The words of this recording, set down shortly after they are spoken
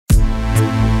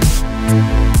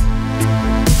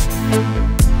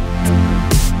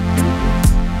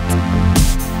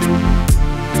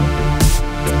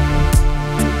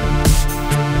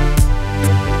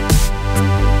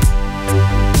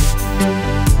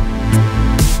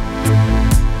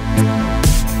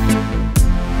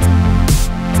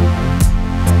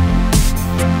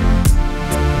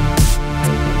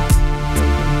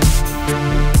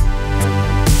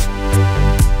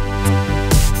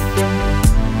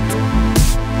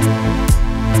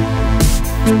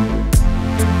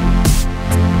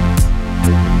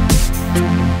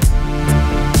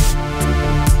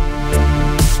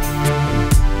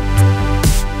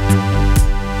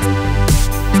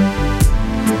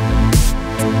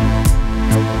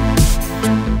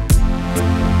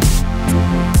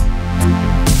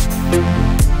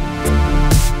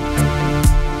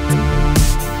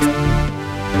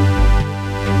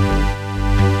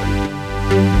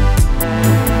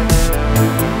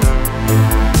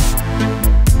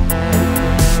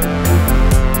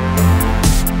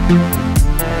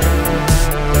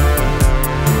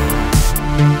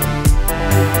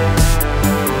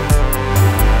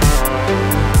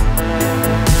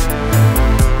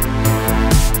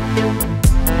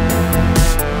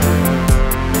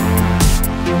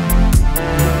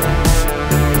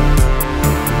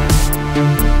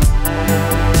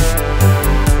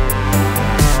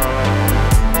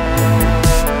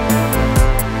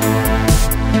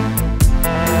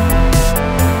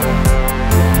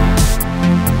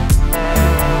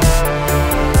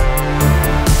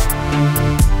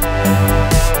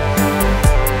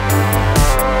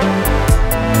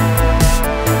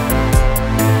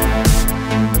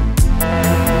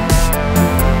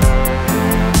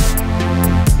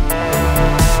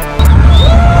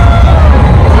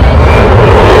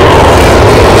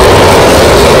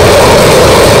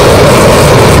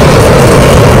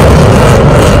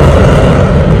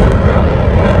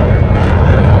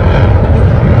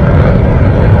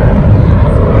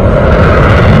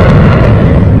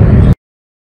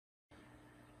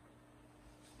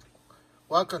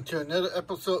welcome to another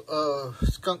episode of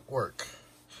Skunk Work.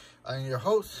 I'm your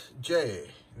host, Jay.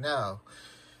 Now,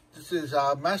 this is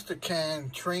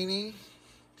Mastercam training,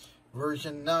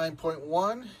 version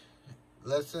 9.1,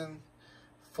 lesson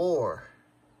 4.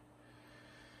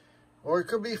 Or it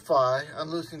could be 5, I'm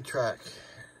losing track.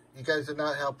 You guys are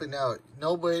not helping out.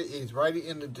 Nobody is writing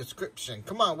in the description.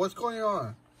 Come on, what's going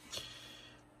on?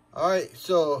 Alright,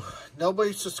 so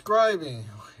nobody's subscribing.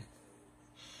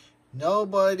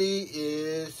 Nobody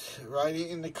is writing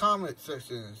in the comment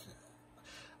sections.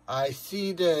 I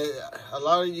see that a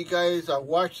lot of you guys are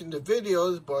watching the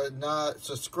videos but not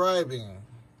subscribing.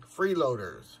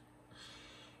 Freeloaders.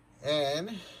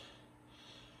 And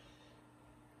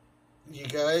you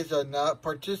guys are not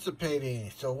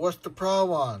participating. So what's the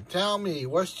problem? Tell me,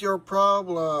 what's your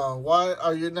problem? Why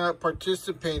are you not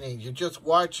participating? You're just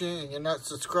watching and you're not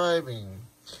subscribing.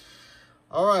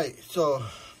 Alright, so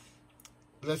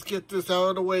let's get this out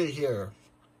of the way here.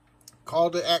 Call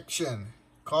to action.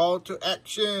 Call to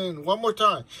action. One more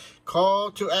time. Call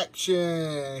to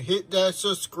action. Hit that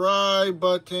subscribe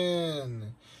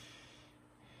button.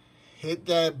 Hit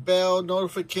that bell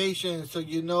notification so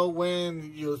you know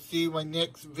when you'll see my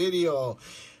next video.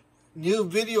 New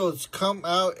videos come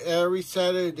out every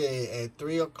Saturday at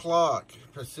 3 o'clock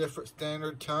Pacific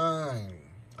Standard Time.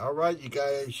 Alright, you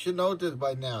guys should know this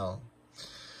by now.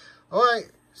 Alright,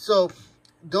 so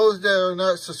those that are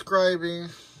not subscribing,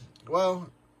 well,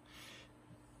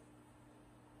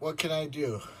 what can I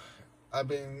do? I've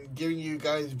been giving you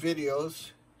guys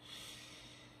videos,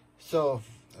 so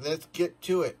let's get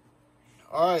to it.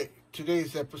 Alright,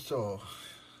 today's episode,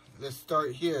 let's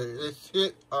start here. Let's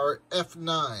hit our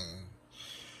F9.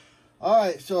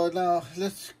 Alright, so now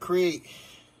let's create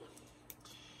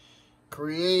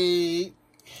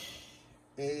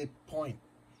a point.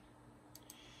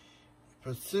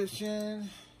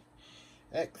 Position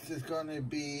X is going to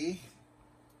be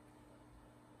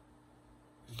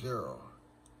 0,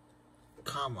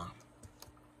 comma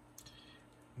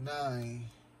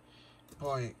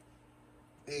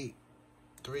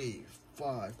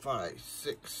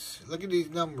 9.83556. Look at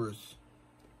these numbers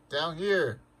down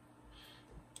here.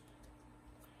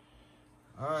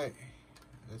 Alright,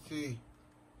 let's see.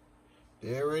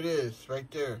 There it is, right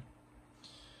there.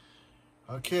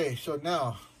 Okay, so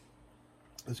now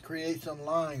let's create some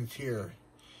lines here.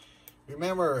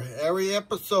 Remember, every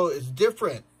episode is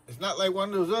different. It's not like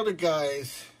one of those other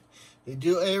guys. They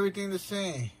do everything the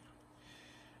same.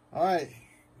 Alright,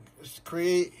 let's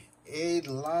create a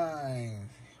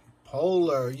line.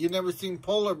 Polar. You never seen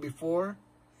polar before.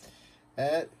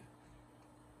 At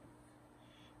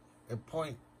a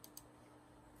point.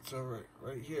 So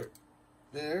right here.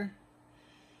 There.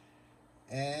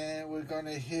 And we're going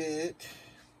to hit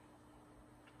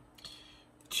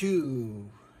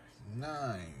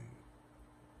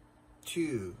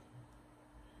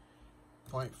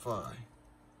 292.5,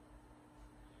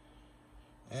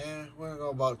 and we're gonna go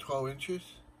about 12 inches.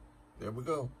 There we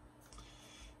go.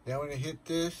 Then we're gonna hit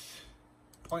this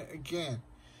point again,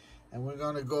 and we're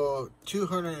gonna go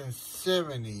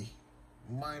 270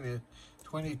 minus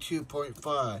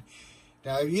 22.5.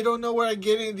 Now, if you don't know where I'm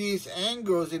getting these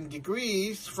angles and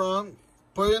degrees from,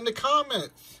 put it in the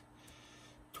comments.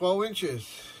 12 inches.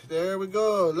 There we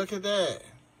go. Look at that.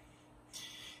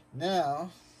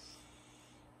 Now,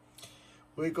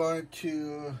 we're going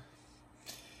to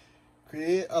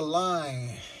create a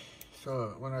line.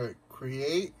 So, we're going to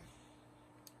create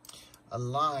a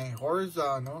line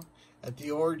horizontal at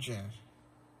the origin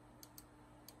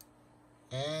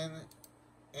and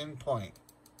end point.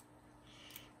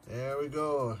 There we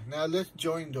go. Now, let's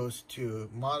join those two.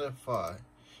 Modify.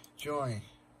 Join.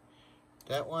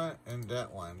 That one and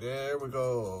that one. There we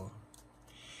go.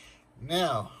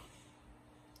 Now,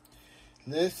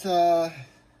 let's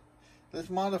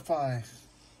modify.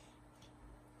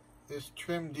 Let's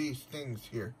trim these things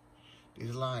here,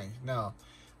 these lines. Now,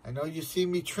 I know you see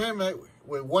me trim it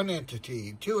with one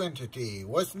entity, two entity.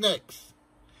 What's next?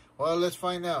 Well, let's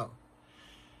find out.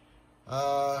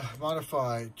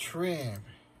 Modify, trim.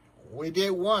 We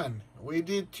did 1. We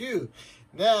did 2.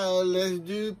 Now let's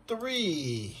do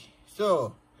 3.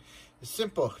 So, it's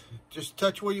simple. Just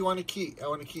touch what you want to keep. I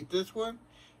want to keep this one,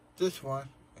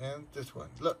 and this one.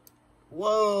 Look.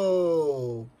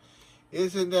 Whoa.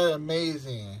 Isn't that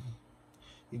amazing?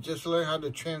 You just learned how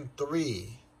to trim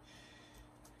 3.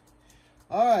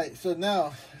 Alright, so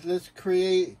now let's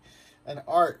create an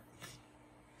arc.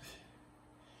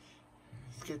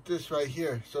 Let's get this right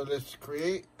here. So let's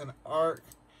create an arc,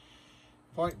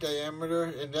 point diameter,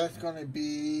 and that's going to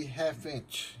be 1/2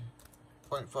 inch.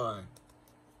 0.5.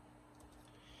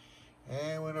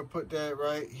 And we're going to put that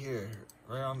right here,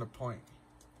 right on the point.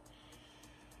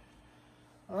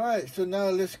 Alright, so now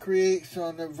let's create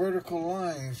some vertical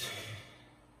lines.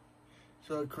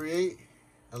 So create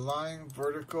a line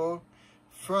vertical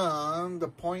from the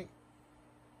point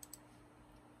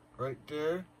right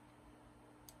there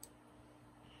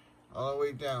all the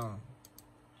way down.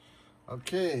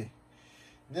 Okay,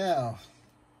 now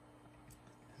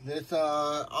let's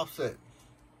offset.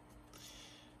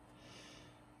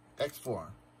 X4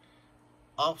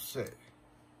 offset.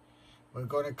 We're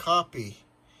going to copy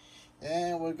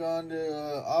and we're going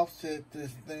to offset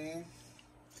this thing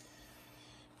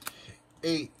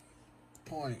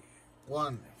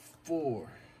 8.14804.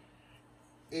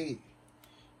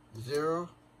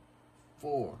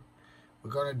 We're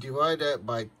going to divide that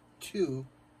by 2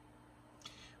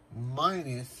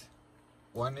 minus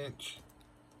 1 inch.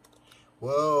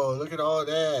 Whoa, look at all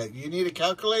that. You need a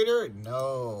calculator?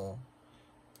 No.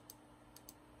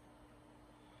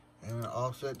 And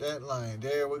offset that line.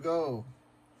 There we go.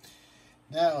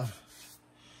 Now,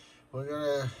 we're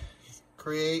going to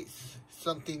create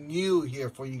something new here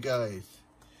for you guys.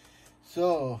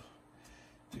 So,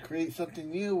 to create something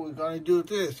new, we're going to do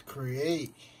this.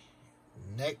 Create.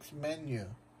 Next menu.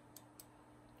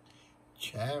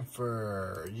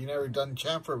 Chamfer. You never done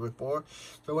chamfer before.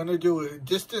 So, when I do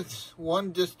distance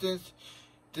one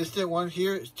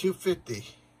here is 250.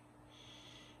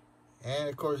 And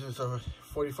of course, it's a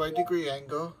 45-degree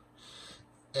angle.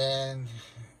 And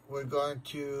we're going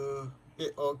to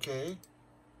hit OK.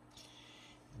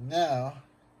 Now,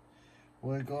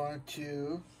 we're going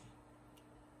to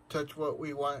touch what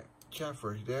we want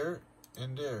chamfer. There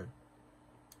and there.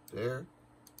 There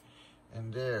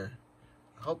and there.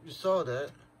 I hope you saw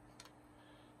that.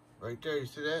 Right there, you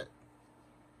see that?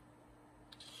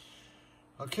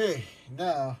 Okay,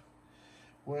 now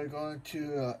we're going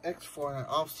to X4 and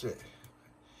offset.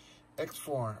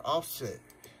 X4 and offset.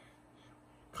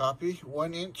 Copy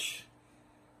 1 inch.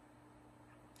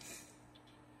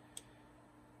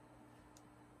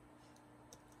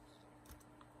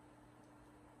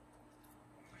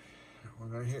 We're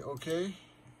going to hit OK.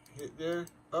 Hit there.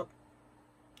 Up.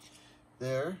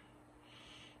 There.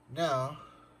 Now,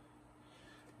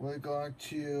 we're going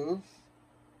to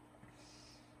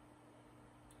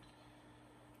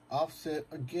offset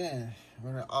again.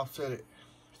 We're going to offset it.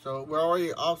 So, we're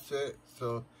already offset.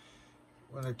 So,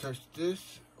 when I touch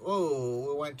this, oh,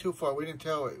 we went too far. We didn't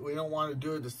tell it. We don't want to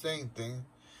do the same thing.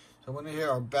 So, we're going to hit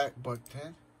our back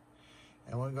button.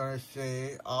 And we're going to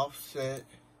say offset.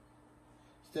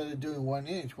 Instead of doing 1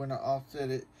 inch, we're going to offset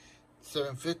it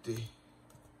 750.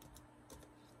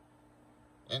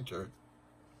 Enter.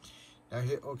 Now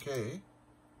hit OK.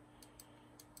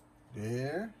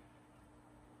 There.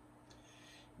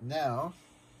 Now,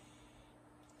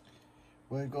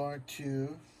 we're going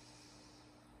to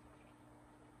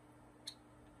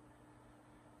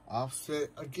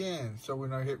offset again. So we're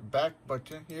going to hit back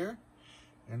button here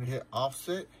and hit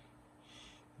offset.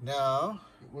 Now,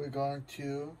 we're going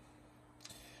to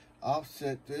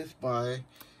offset this by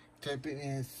typing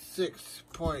in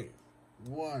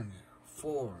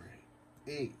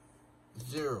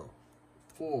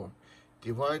 6.14804.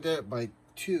 Divide that by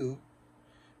 2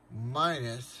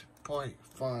 minus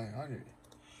 0.500.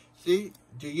 See,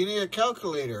 do you need a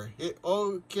calculator? Hit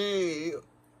OK.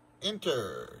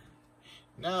 Enter.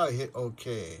 Now hit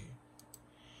OK.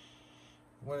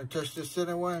 I'm going to touch the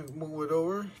center one, move it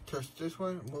over. Touch this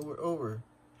one, move it over.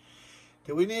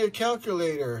 Do we need a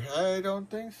calculator? I don't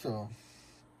think so.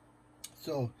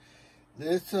 So,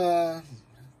 let's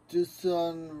do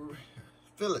some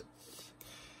fillets.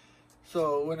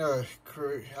 So, we're going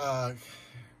to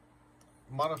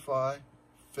modify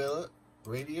fillet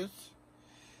radius.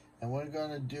 And we're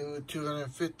going to do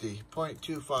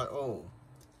 250.250.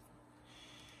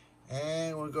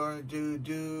 And we're going to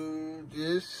do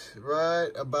this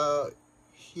right about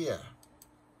here.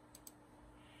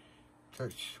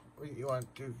 Touch what you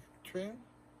want to trim.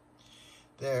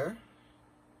 There.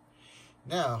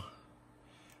 Now,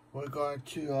 we're going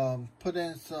to put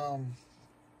in some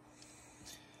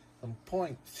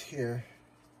points here.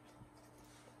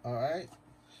 Alright.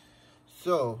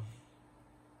 So,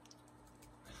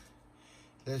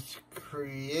 let's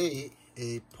create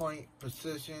a point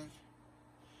position.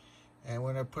 And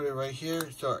when I put it right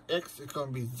here, so our X is going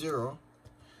to be 0.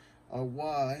 Our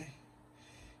Y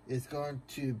is going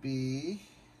to be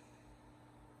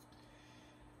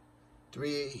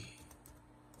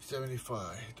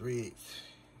 375, 3/8.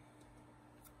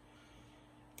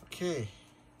 Okay.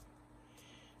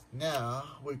 Now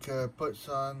we could put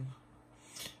some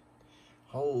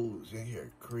holes in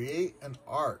here. Create an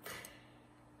arc.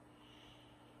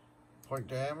 Point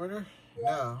diameter.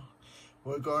 Now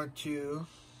we're going to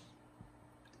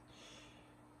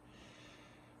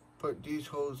put these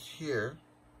holes here.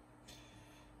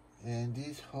 And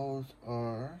these holes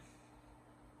are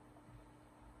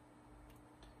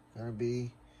gonna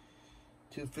be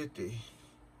 250.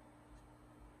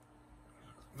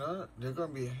 No, they're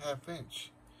gonna be a 1/2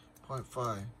 inch,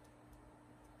 0.5.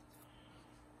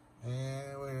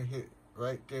 And we're gonna hit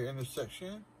right there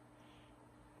intersection.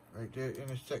 Right there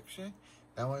intersection.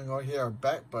 Now we're gonna hit our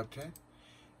back button,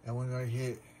 and we're gonna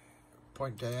hit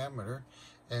point diameter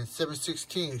and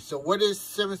 7/16. So what is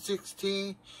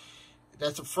 7/16?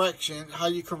 That's a fraction. How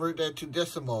do you convert that to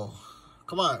decimal?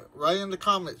 Come on, write in the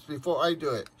comments before I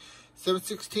do it.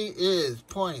 7/16 is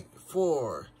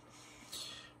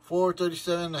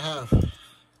 0.437.5.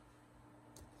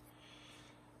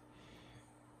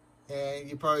 And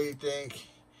you probably think,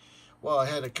 well, I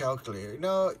had a calculator.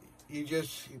 No, you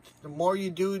just, the more you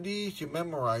do these, you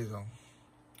memorize them.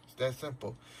 It's that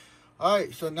simple. All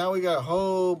right, so now we got a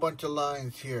whole bunch of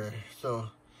lines here.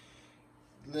 So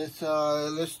let's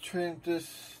trim this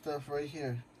stuff right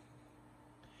here.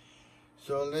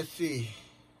 So let's see.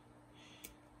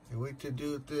 And wait to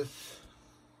do this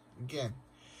again.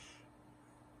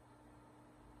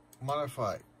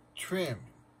 Modify, trim,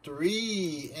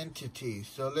 3 entities.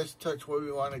 So let's touch what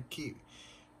we want to keep.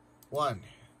 1,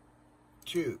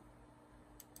 2,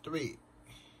 3.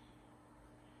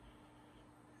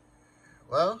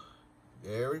 Well,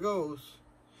 there it goes.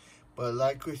 But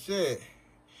like we said,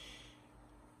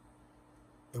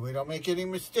 if we don't make any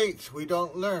mistakes, we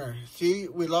don't learn. See,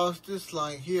 we lost this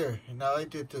line here. And now I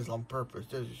did this on purpose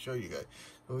just to show you guys.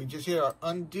 So we just hit our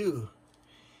undo.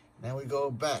 Now we go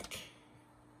back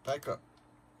up.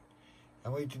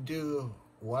 And we need to do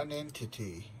 1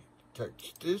 entity.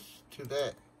 Touch this to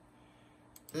that.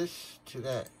 This to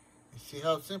that. You see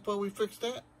how simple we fixed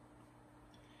that?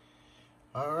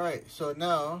 Alright, so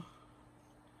now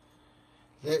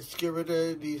let's get rid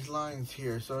of these lines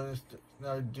here. So let's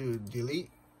now do delete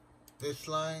this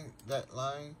line, that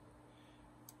line,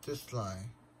 this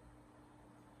line.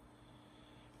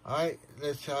 Alright,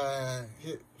 let's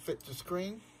hit fit the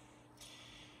screen.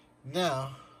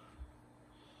 Now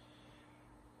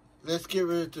let's get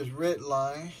rid of this red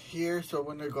line here. So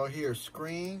when they go here,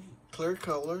 screen, clear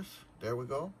colors. There we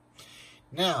go.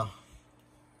 Now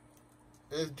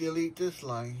let's delete this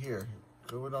line here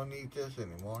because we don't need this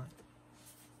anymore.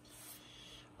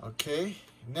 Okay,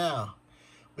 now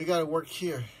we got to work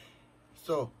here.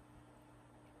 So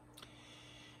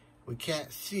we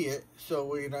can't see it, so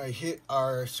we're gonna hit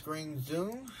our screen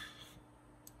zoom.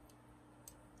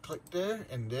 Click there,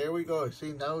 and there we go.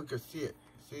 See, now we can see it.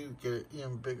 See, we get it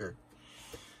even bigger.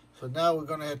 So now we're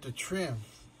gonna have to trim.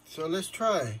 So let's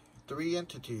try 3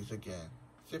 entities again.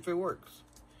 See if it works.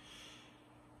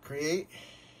 Create.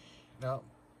 No.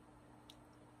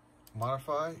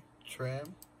 Modify.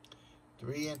 Trim.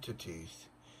 3 entities.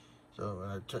 So I'm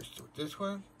gonna touch this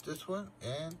one,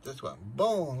 and this one.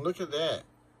 Boom! Look at that.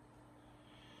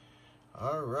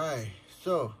 All right.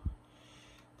 So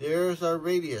there's our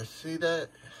radius. See that?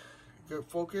 Good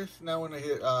focus. Now I'm gonna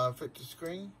hit fit the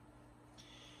screen.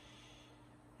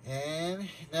 And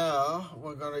now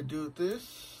we're gonna do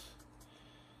this.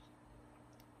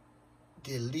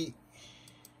 Delete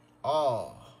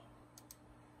all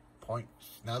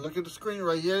points. Now look at the screen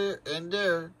right here and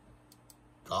there.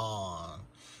 Gone.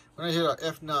 We're gonna hit our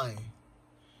F9.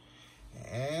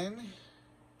 And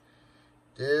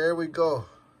there we go.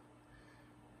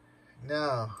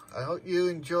 Now, I hope you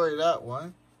enjoyed that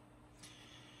one.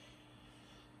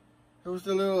 It was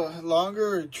a little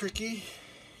longer and tricky.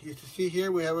 You can see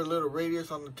here we have a little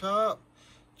radius on the top.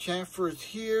 Chamfers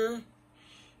here.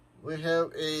 We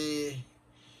have a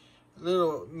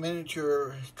little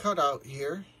miniature cutout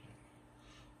here.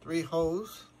 3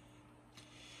 holes.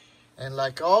 And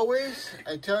like always,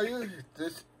 I tell you,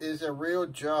 this is a real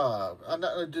job. I'm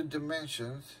not going to do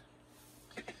dimensions.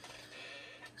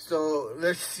 So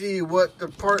let's see what the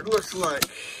part looks like.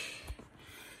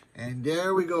 And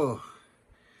there we go.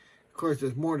 Of course,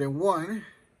 there's more than one.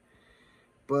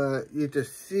 But you can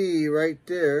see right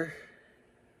there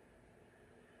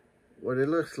what it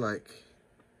looks like.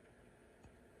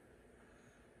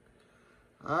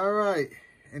 All right.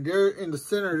 And there in the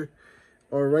center,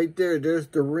 or right there, there's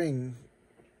the ring.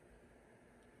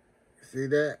 See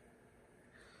that?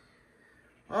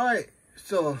 All right.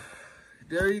 So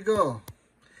there you go.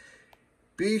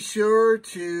 Be sure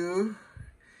to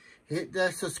hit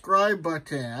that subscribe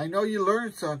button. I know you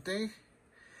learned something.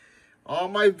 All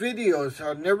my videos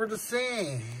are never the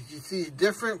same. You see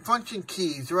different function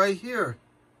keys right here.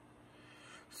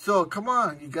 So come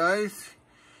on, you guys.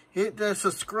 Hit that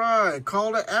subscribe.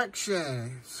 Call to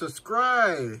action.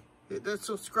 Subscribe. Hit that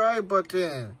subscribe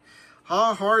button.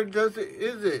 How hard is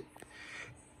it?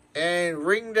 And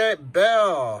ring that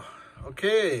bell.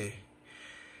 Okay.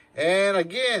 And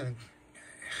again,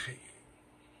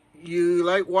 you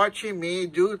like watching me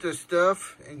do the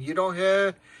stuff and you don't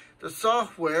have the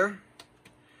software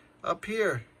up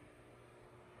here.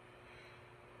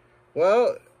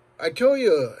 Well, I told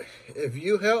you, if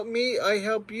you help me, I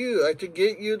help you. I can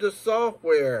get you the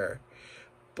software.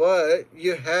 But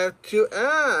you have to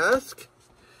ask.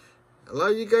 A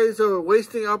lot of you guys are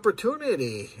wasting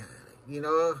opportunity. You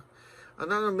know, I'm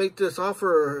not going to make this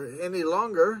offer any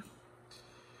longer.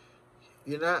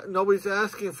 Nobody's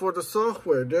asking for the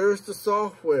software. There's the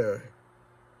software.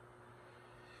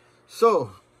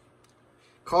 So,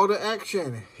 call to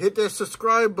action. Hit that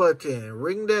subscribe button.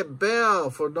 Ring that bell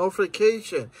for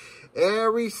notification.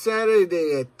 Every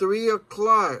Saturday at 3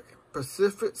 o'clock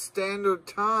Pacific Standard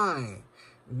Time.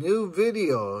 New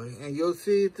video. And you'll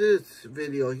see this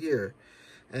video here.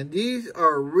 And these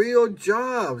are real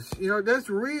jobs. You know, that's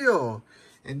real.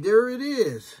 And there it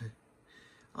is.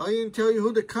 I didn't tell you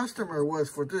who the customer was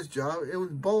for this job. It was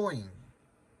Boeing.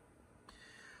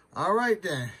 All right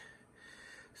then.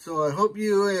 So I hope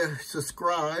you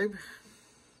subscribe.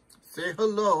 Say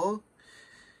hello.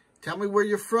 Tell me where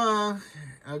you're from.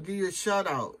 I'll give you a shout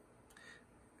out.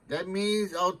 That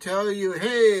means I'll tell you,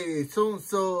 hey,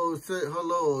 so-and-so said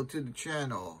hello to the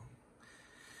channel.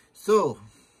 So,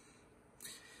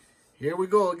 here we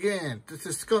go again. This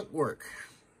is Skunk Work.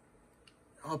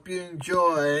 Hope you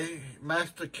enjoy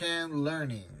Mastercam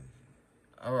learning.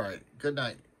 All right. Good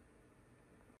night.